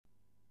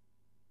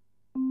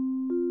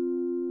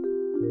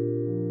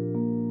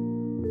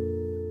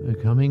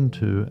coming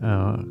to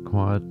our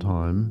quiet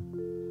time,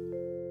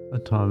 a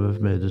time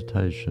of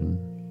meditation,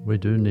 we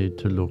do need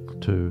to look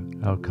to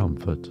our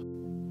comfort.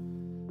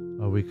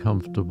 Are we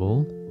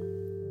comfortable?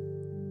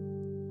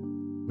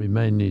 We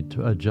may need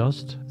to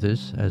adjust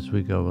this as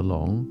we go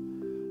along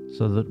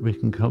so that we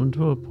can come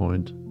to a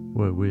point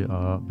where we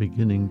are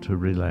beginning to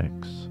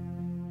relax.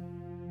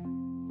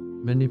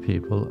 Many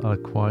people are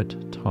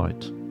quite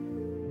tight,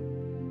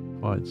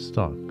 quite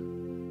stuck,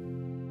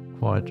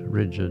 quite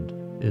rigid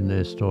in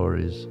their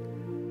stories.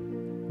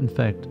 In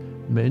fact,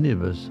 many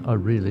of us are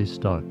really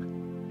stuck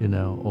in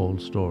our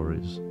old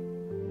stories,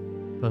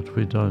 but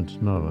we don't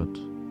know it.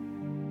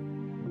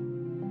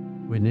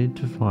 We need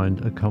to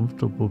find a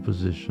comfortable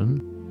position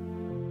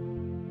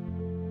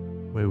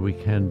where we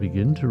can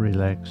begin to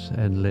relax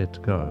and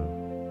let go.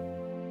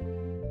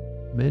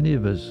 Many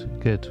of us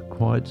get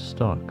quite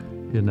stuck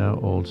in our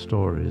old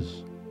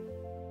stories.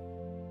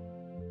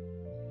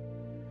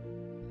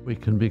 We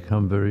can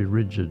become very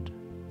rigid,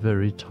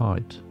 very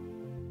tight.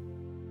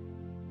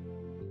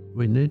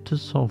 We need to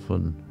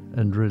soften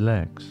and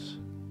relax.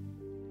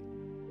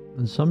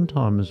 And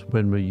sometimes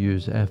when we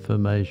use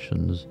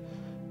affirmations,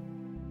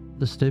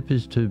 the step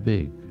is too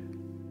big.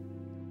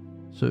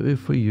 So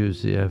if we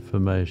use the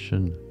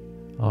affirmation,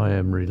 I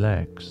am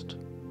relaxed,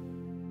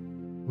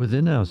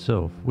 within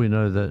ourselves we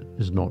know that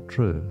is not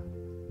true,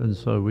 and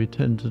so we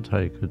tend to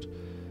take it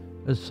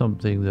as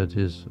something that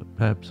is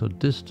perhaps a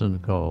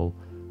distant goal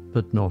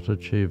but not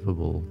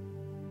achievable.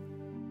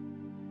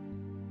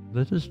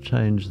 Let us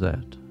change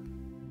that.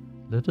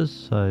 Let us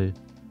say,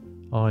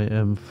 I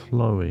am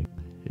flowing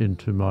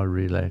into my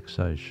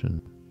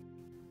relaxation.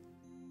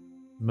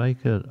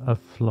 Make it a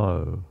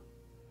flow.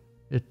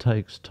 It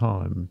takes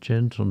time,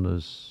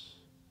 gentleness,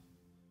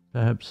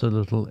 perhaps a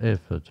little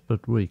effort,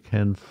 but we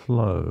can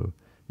flow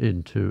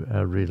into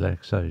our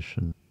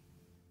relaxation.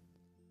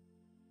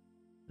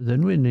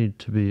 Then we need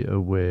to be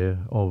aware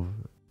of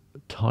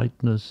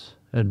tightness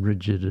and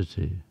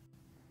rigidity.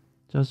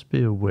 Just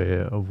be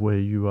aware of where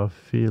you are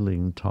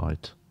feeling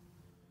tight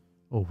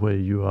or where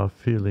you are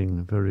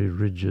feeling very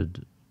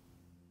rigid.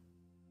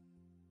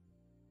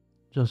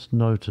 Just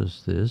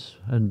notice this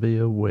and be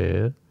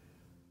aware,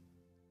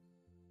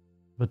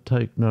 but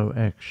take no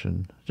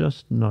action.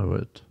 Just know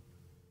it.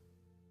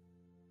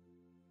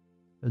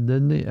 And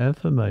then the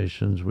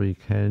affirmations we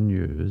can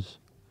use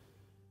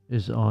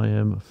is I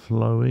am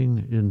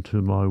flowing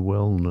into my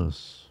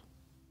wellness,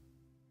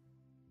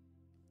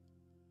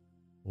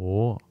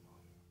 or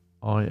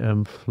I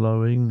am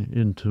flowing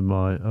into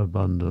my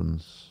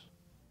abundance.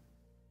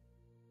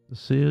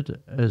 See it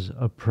as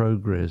a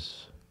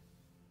progress,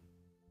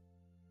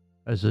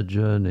 as a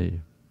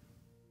journey,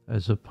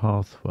 as a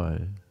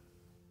pathway.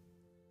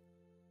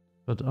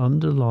 But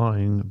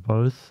underlying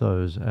both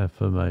those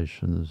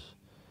affirmations,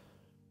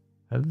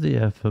 have the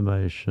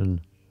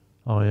affirmation,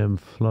 I am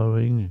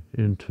flowing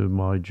into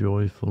my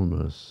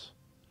joyfulness,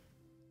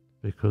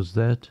 because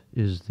that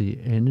is the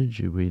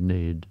energy we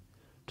need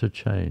to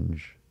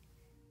change.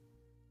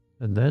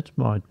 And that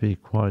might be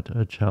quite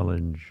a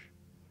challenge,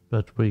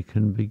 but we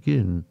can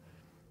begin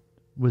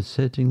with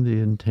setting the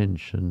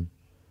intention,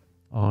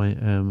 I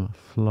am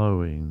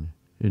flowing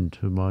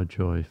into my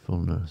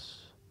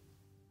joyfulness.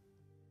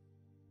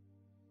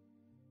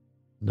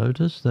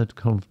 Notice that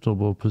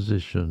comfortable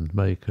position.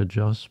 Make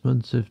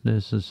adjustments if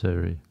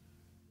necessary.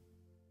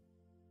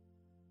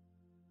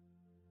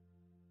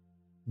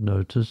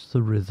 Notice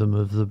the rhythm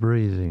of the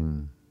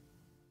breathing.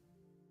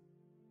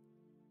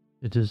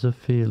 It is a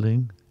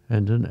feeling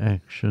and an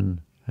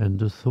action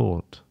and a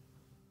thought.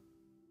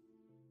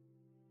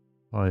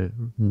 By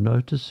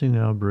noticing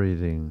our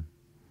breathing,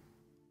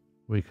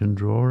 we can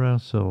draw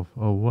ourselves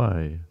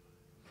away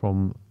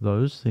from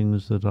those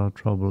things that are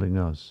troubling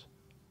us.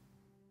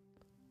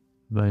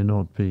 May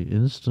not be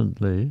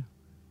instantly,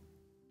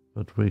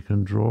 but we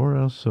can draw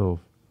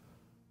ourselves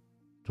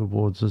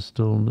towards a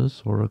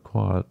stillness or a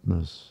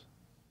quietness.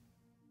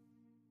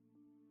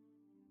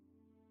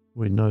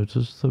 We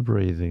notice the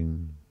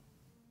breathing.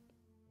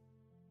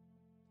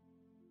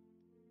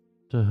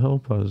 To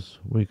help us,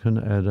 we can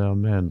add our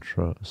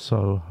mantra,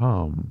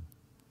 Soham,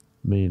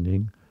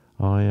 meaning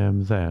I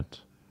am that,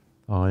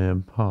 I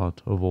am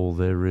part of all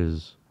there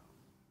is.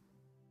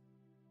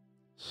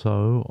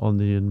 So on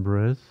the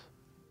in-breath,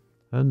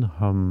 and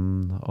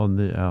hum on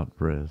the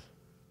out-breath.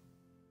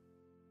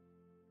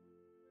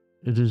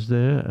 It is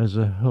there as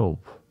a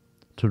help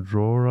to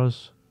draw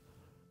us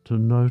to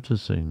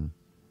noticing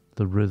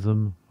the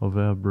rhythm of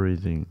our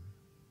breathing.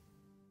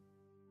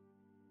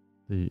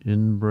 The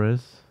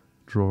in-breath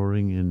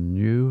drawing in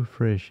new,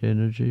 fresh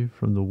energy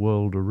from the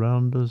world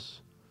around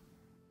us,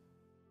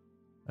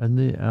 and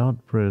the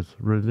out-breath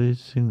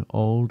releasing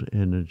old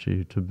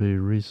energy to be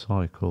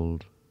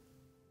recycled.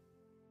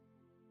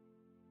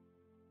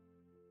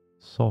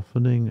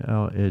 Softening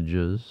our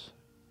edges,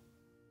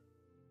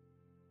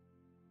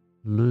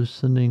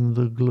 loosening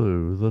the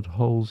glue that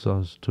holds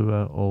us to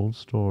our old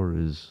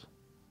stories,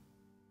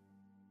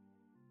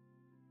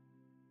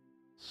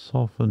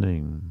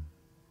 softening,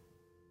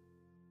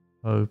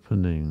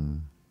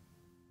 opening,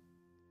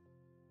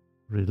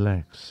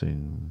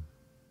 relaxing.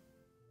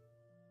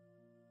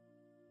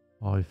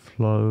 I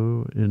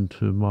flow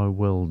into my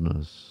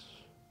wellness.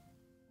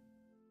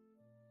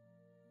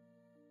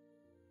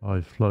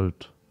 I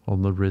float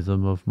on the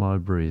rhythm of my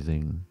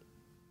breathing.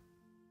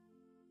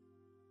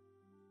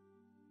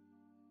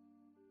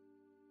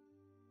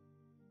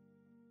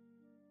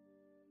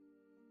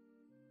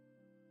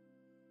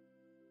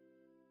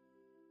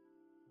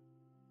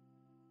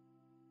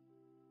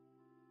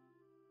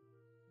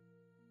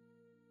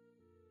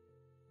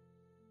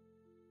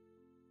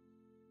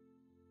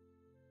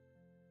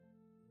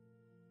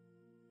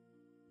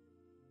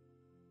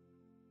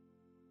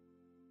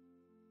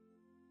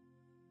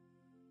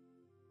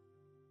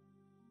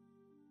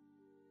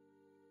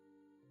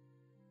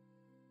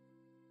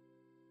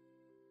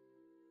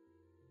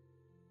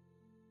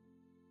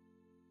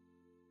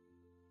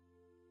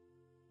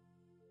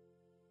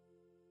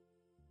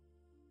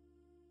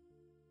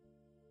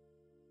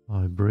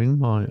 I bring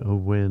my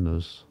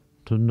awareness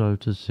to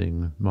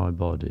noticing my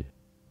body,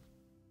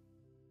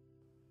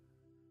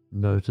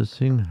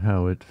 noticing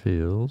how it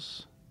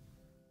feels,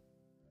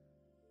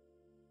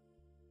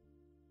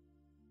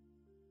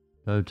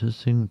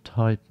 noticing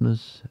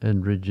tightness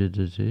and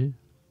rigidity,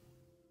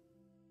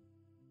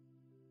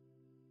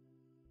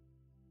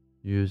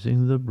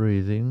 using the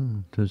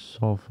breathing to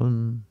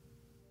soften,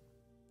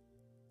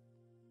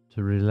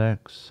 to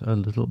relax a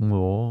little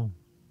more,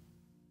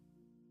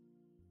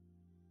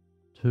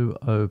 to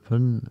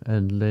open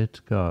and let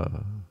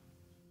go.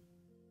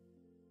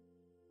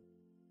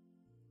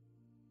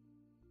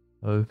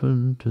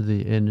 Open to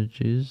the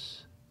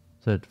energies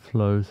that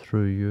flow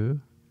through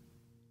you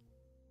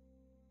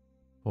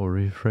for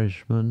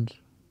refreshment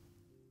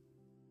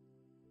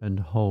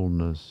and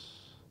wholeness.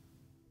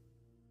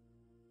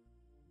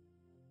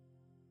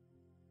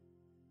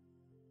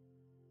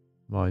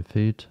 My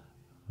feet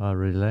are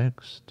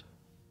relaxed.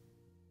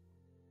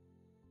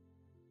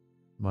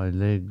 My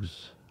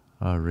legs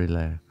are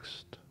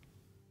relaxed.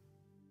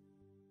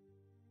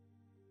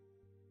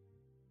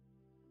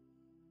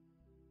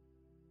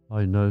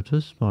 I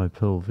notice my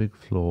pelvic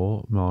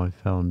floor, my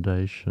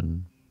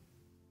foundation.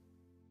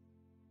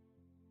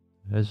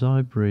 As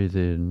I breathe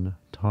in,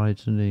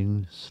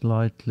 tightening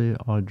slightly,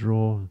 I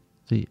draw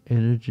the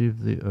energy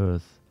of the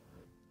earth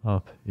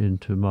up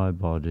into my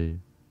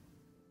body.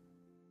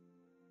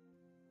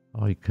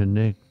 I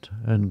connect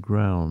and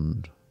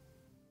ground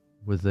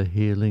with the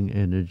healing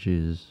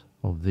energies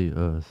of the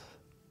earth,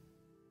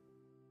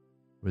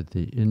 with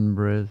the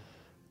in-breath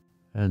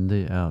and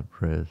the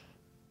out-breath.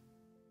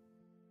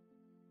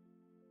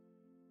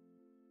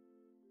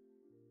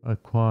 A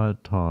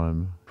quiet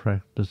time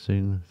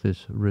practicing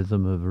this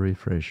rhythm of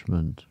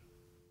refreshment.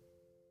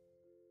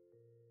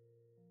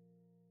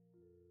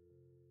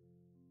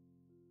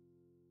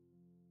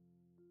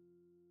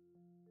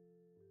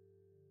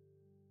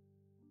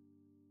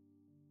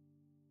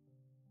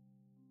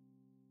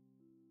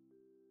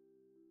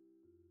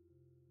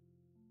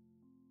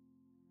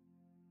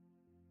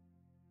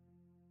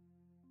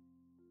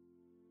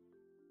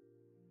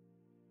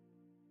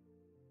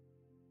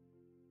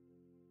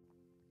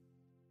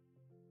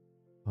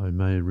 I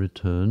may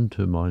return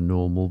to my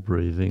normal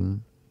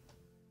breathing.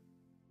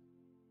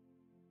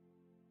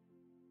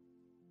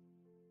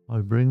 I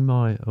bring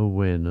my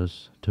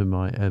awareness to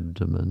my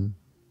abdomen,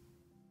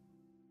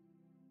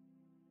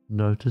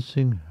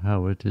 noticing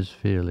how it is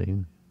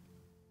feeling,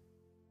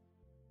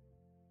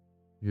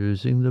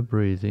 using the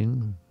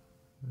breathing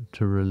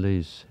to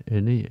release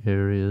any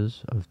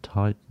areas of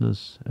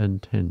tightness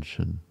and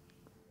tension.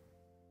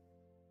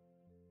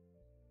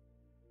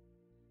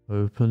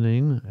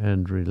 Opening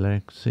and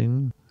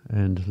relaxing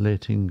and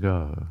letting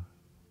go.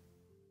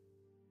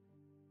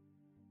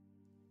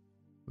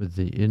 With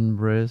the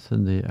in-breath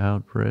and the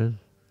out-breath,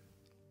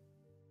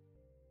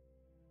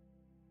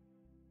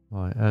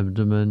 my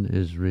abdomen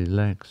is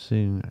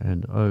relaxing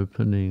and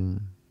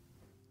opening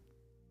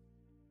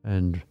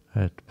and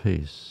at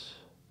peace.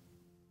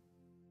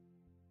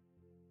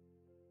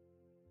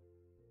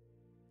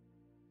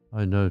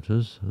 I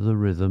notice the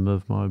rhythm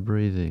of my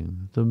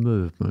breathing, the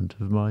movement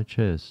of my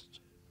chest,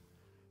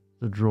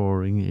 the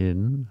drawing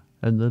in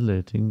and the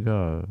letting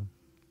go,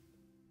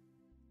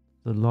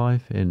 the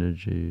life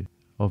energy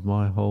of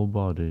my whole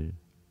body.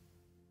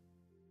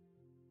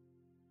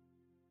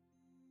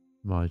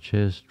 My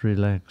chest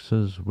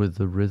relaxes with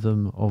the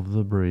rhythm of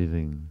the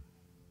breathing.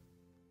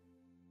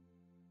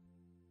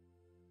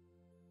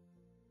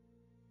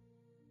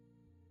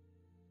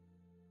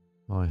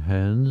 My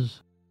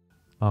hands,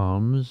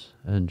 arms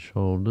and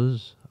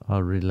shoulders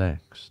are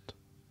relaxed.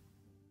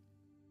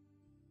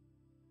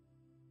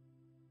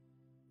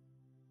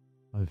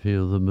 I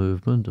feel the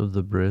movement of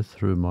the breath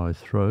through my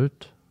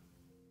throat.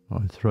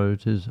 My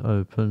throat is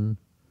open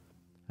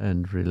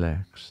and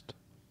relaxed.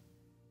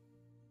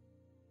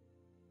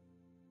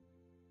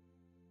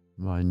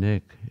 My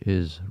neck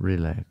is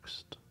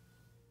relaxed.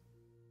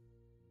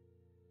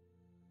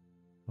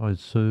 I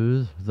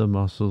soothe the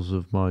muscles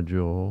of my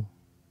jaw,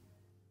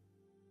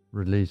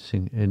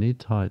 releasing any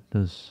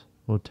tightness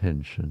or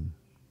tension.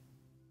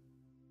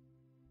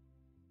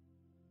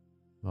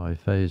 My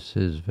face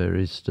is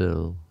very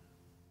still.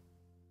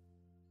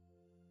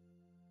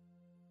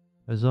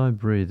 As I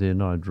breathe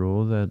in, I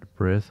draw that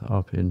breath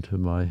up into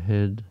my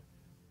head,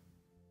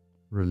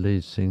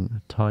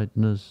 releasing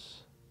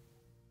tightness,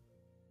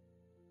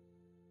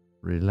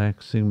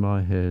 relaxing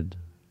my head.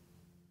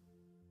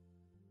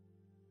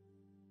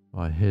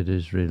 My head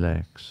is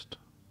relaxed.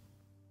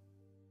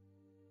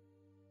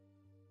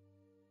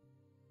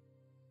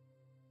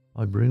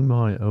 I bring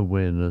my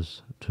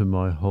awareness to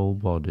my whole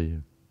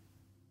body,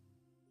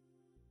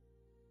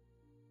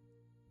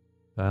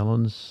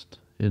 balanced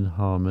in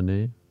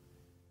harmony,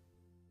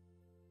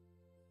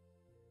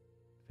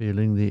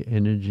 feeling the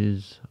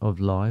energies of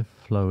life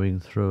flowing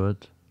through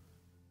it.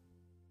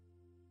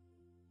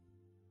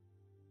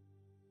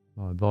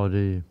 My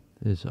body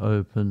is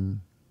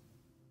open,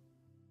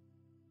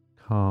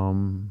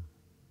 calm,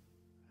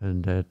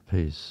 and at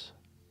peace.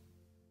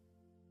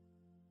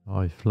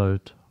 I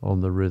float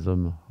on the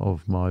rhythm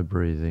of my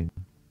breathing.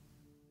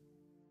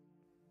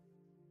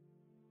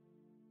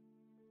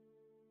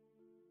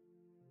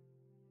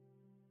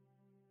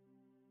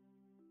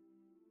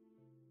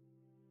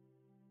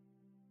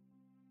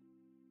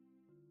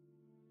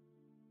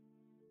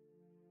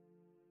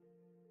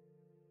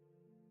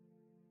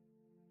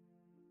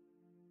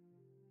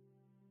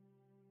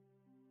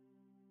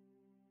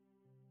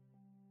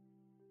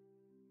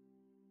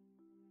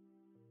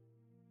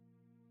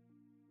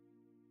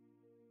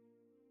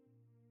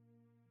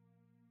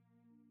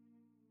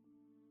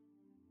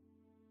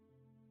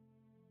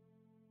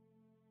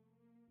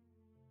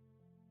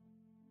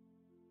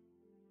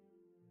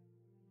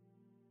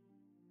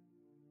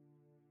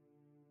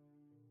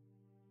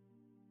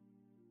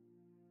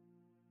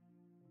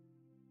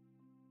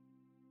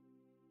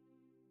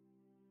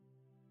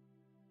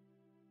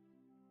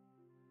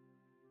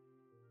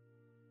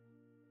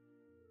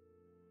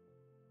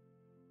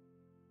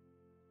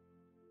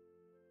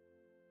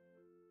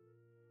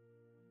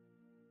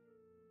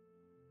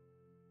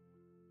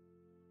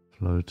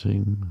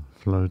 Floating,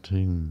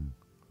 floating,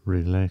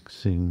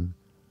 relaxing,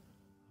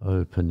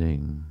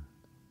 opening.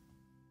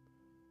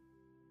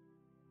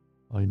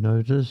 I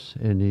notice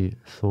any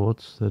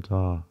thoughts that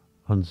are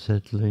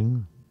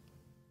unsettling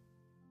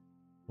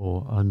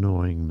or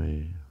annoying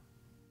me.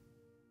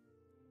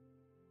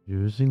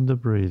 Using the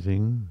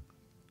breathing,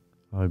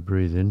 I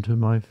breathe into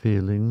my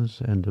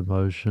feelings and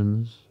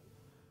emotions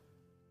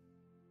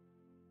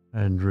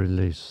and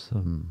release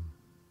them.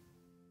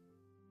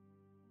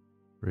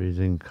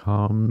 Breathing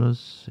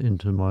calmness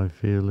into my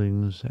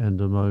feelings and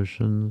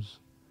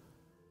emotions,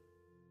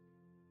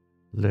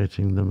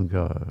 letting them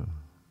go.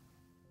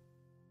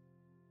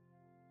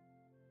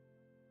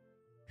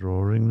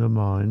 Drawing the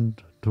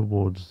mind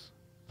towards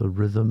the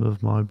rhythm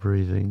of my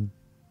breathing,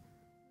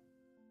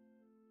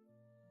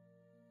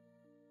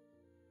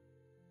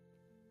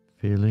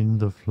 feeling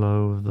the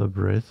flow of the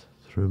breath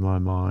through my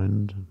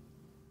mind,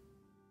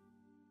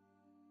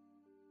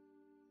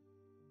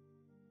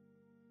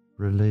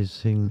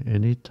 releasing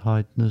any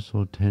tightness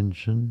or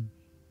tension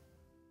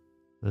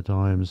that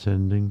I am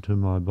sending to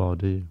my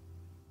body,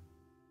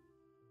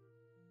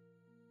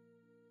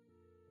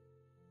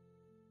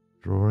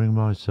 drawing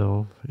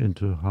myself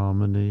into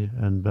harmony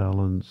and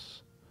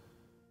balance.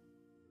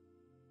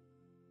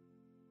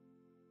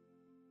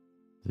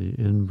 The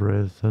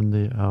in-breath and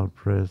the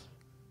out-breath.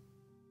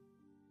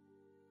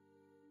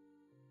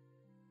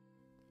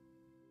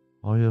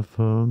 I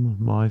affirm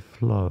my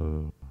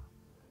flow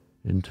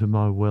into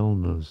my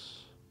wellness,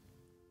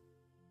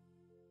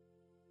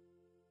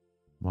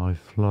 my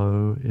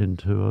flow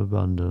into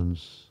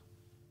abundance.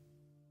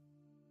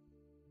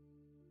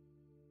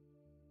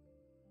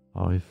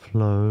 I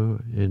flow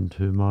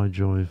into my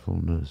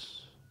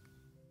joyfulness.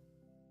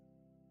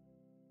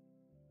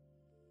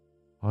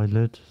 I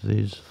let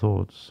these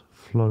thoughts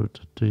float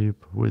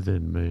deep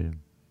within me,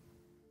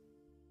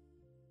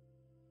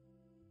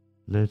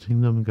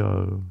 letting them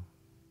go.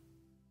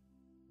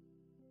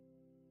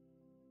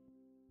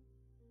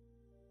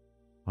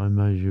 I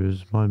may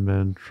use my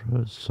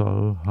mantra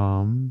So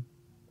Hum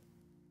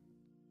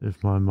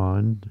if my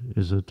mind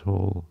is at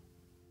all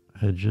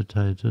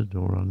agitated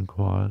or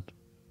unquiet,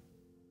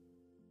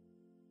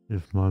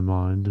 if my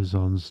mind is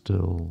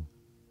unstill.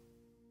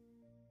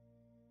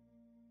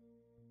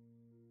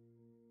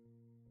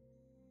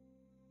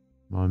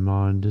 My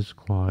mind is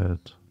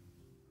quiet.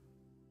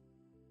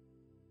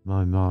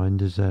 My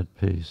mind is at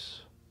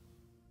peace.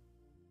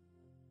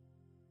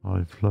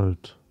 I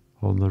float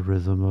on the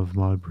rhythm of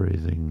my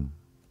breathing.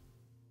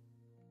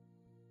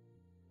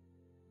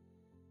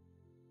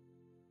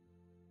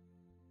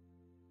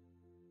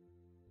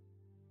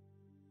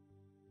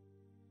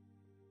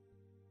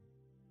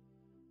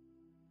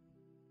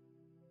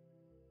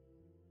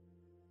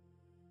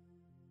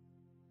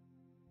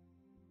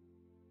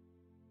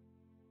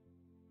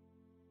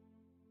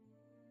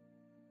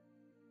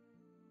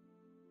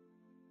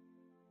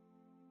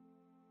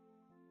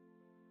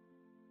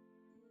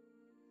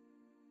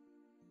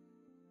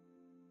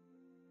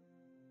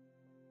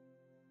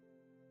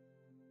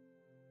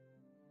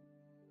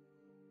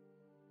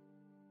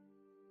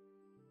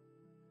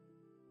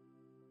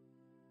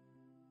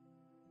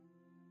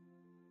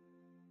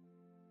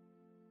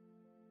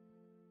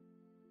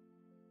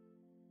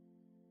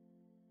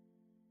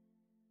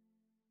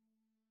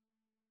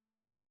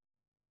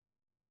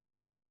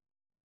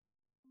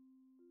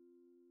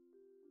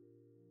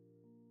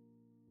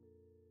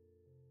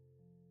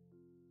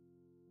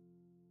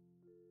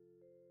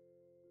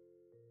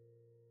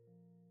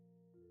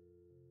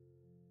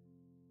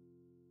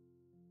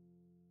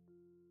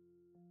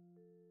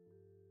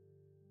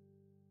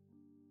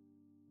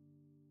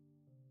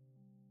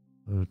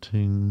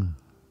 floating,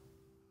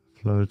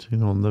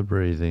 floating on the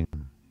breathing.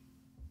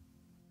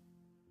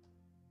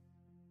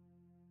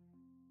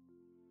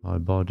 My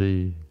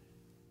body,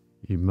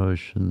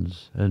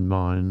 emotions and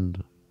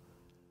mind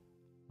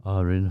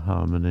are in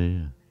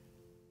harmony.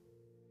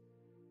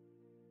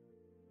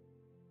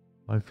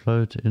 I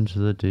float into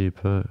the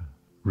deeper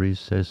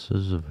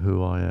recesses of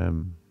who I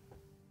am.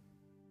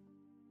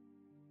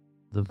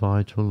 The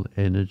vital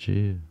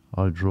energy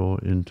I draw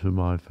into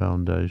my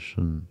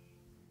foundation,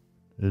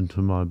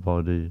 into my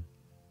body,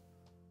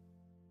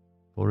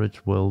 for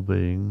its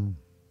well-being,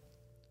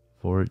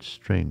 for its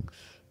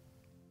strength,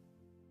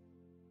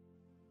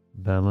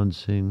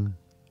 balancing,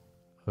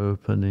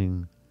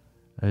 opening,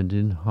 and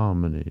in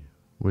harmony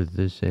with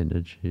this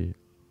energy.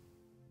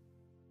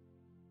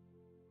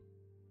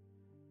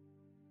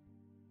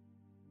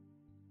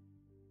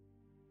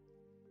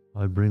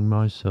 I bring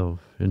myself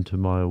into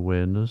my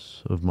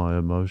awareness of my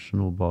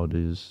emotional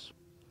bodies,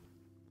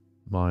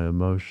 my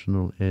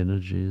emotional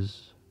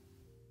energies,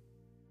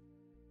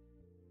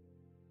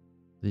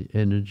 the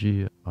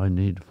energy I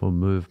need for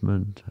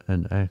movement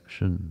and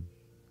action,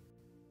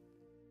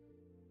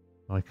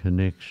 my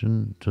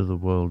connection to the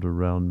world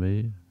around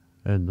me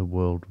and the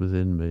world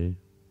within me,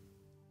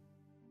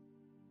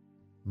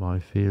 my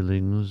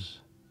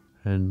feelings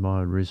and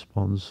my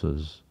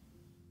responses,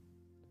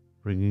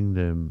 bringing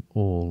them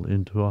all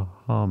into a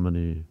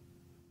harmony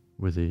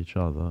with each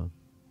other.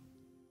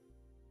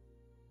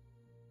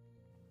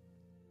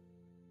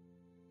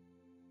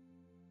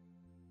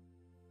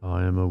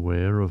 I am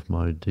aware of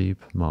my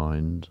deep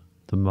mind,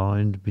 the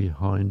mind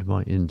behind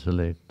my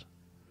intellect,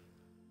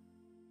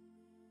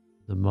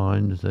 the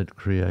mind that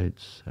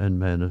creates and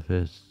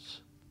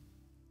manifests,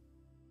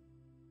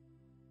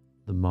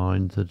 the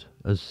mind that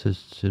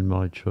assists in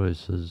my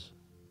choices,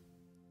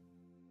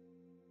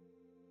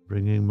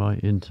 bringing my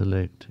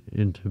intellect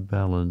into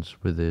balance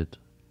with it,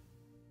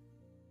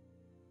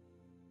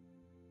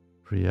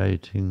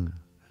 creating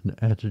an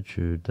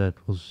attitude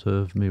that will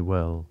serve me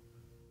well,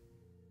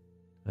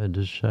 and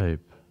a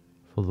shape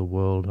for the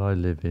world I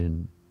live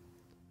in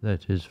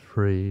that is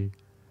free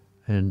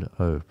and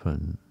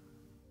open.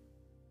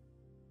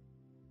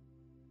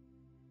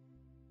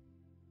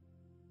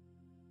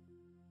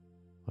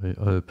 I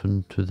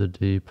open to the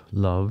deep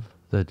love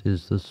that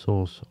is the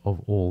source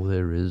of all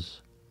there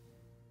is,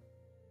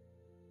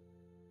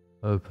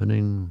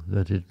 opening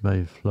that it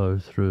may flow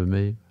through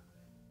me,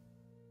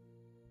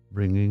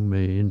 bringing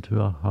me into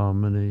a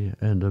harmony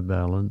and a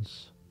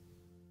balance,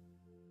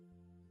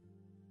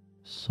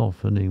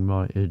 softening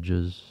my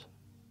edges,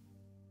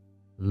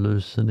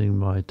 loosening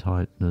my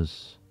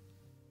tightness,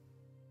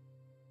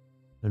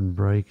 and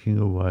breaking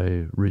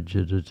away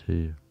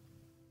rigidity.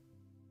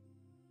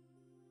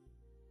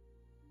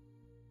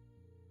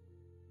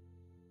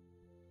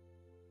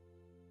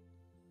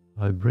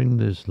 I bring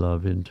this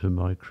love into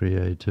my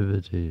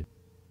creativity,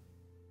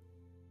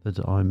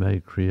 that I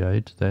may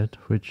create that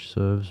which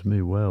serves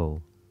me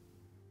well,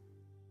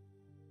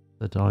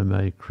 that I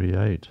may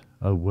create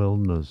a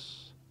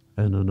wellness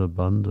and an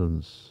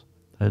abundance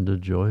and a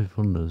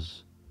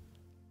joyfulness,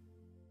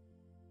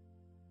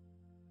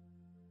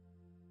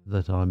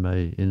 that I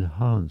may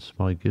enhance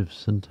my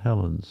gifts and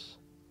talents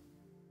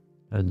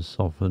and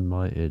soften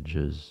my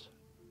edges.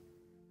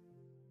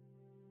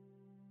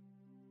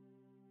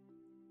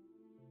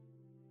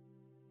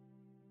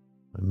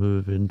 I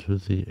move into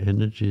the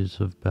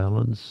energies of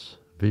balance,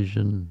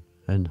 vision,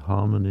 and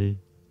harmony,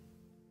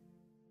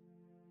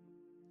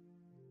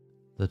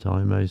 that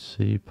I may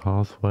see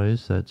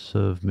pathways that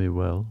serve me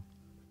well,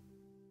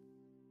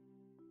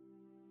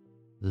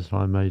 that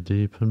I may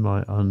deepen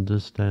my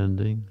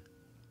understanding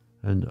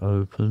and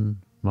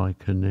open my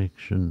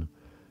connection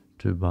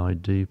to my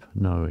deep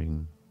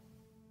knowing.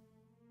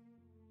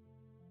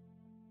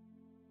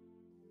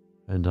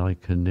 And I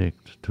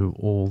connect to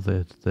all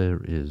that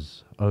there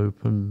is,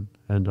 open,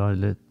 and I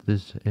let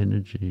this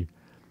energy,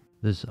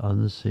 this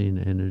unseen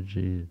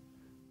energy,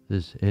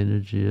 this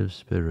energy of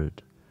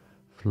spirit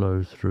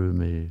flow through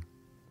me,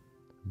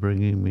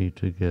 bringing me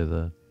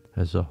together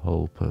as a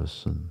whole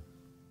person.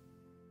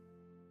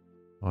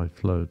 I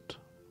float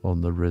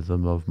on the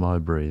rhythm of my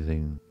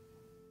breathing.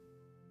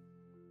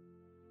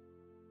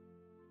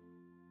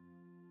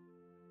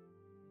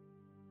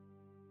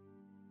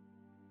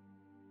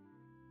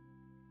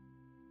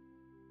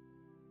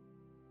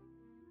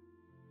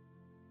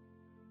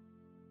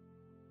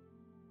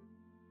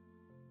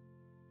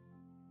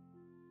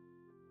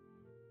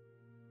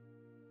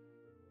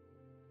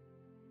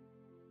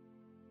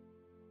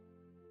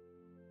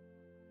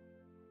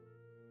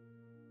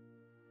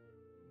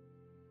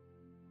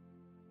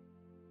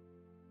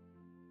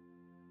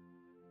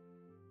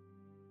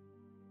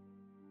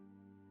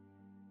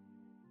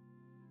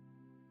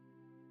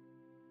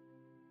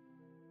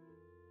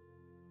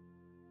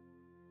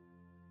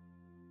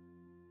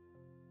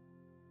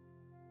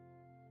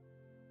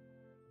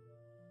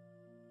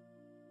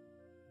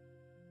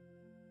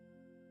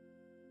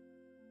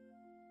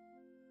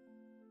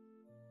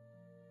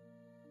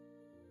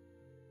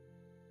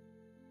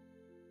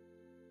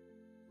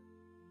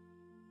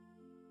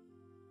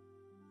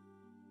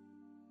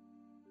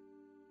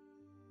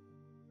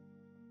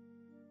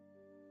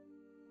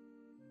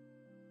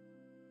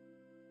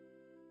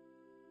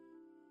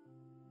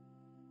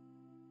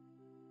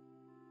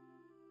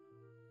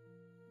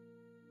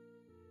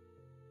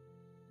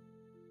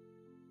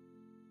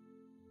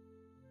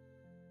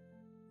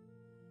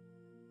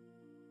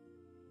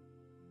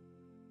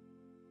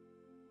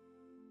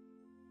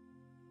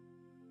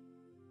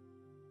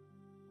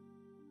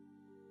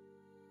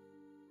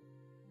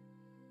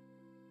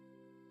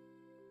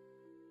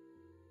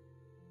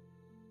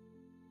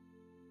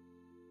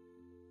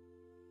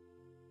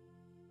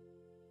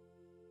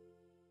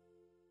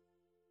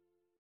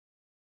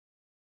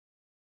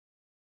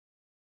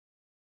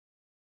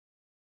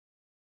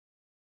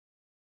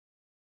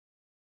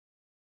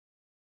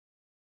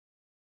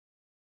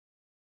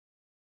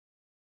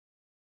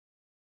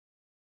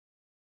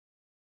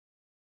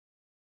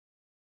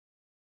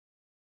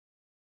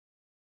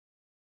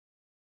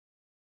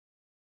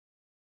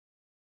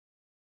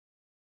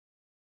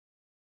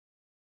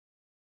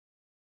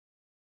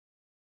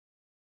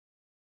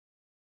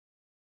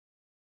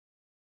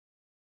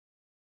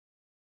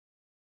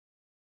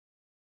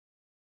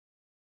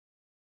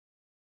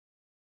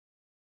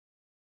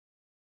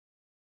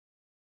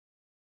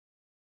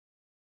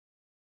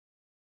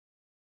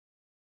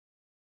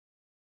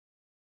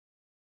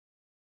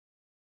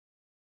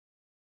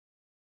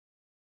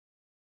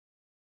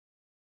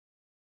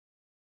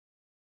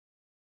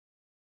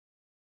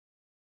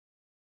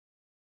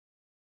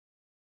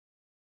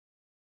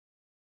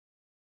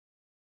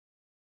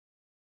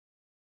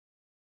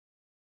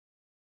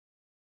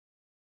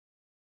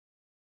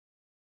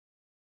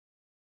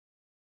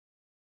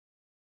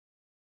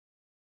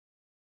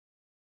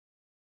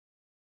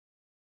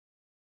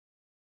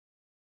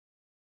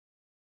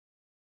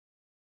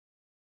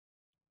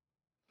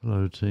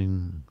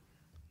 floating,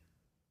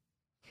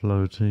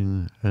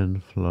 floating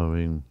and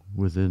flowing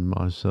within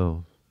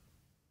myself,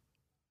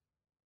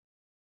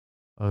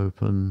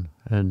 open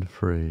and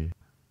free.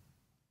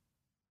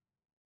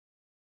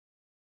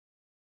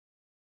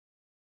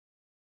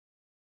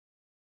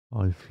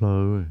 I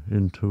flow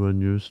into a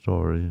new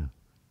story,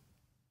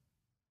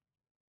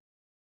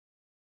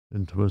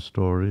 into a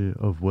story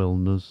of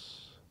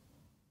wellness,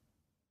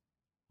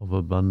 of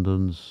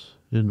abundance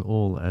in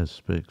all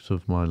aspects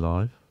of my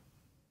life.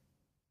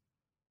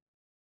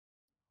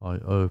 I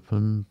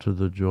open to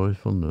the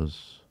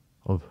joyfulness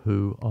of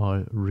who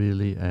I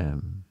really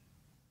am.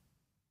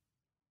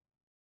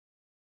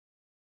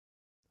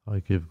 I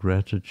give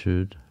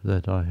gratitude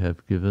that I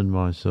have given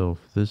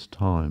myself this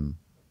time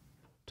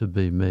to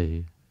be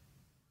me,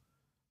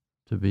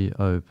 to be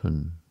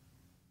open,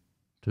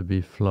 to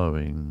be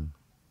flowing,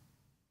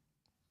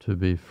 to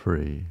be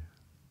free.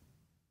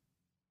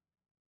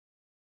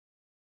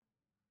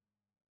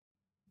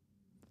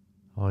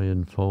 I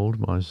enfold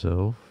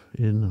myself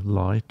in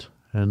light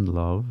and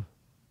love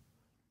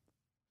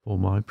for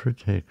my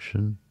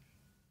protection,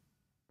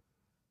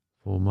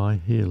 for my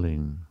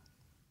healing,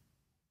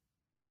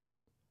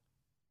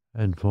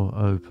 and for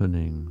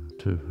opening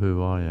to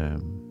who I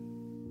am.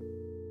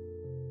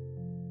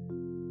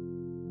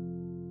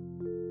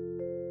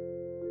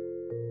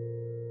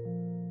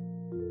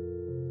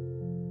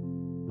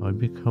 I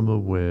become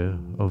aware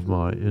of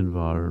my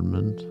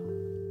environment,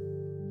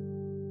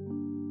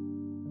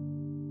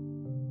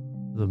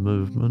 the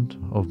movement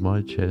of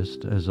my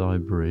chest as I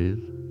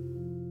breathe.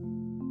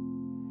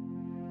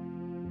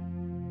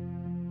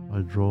 I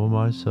draw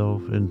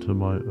myself into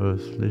my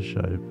earthly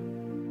shape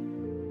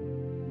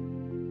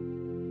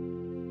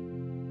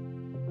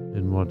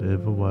in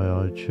whatever way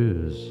I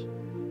choose.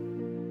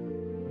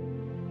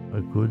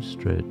 A good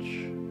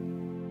stretch,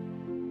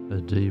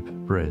 a deep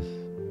breath,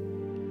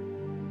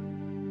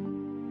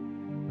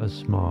 a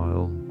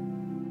smile.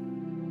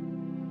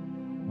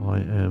 I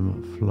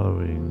am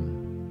flowing.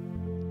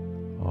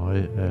 I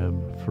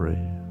am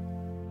free.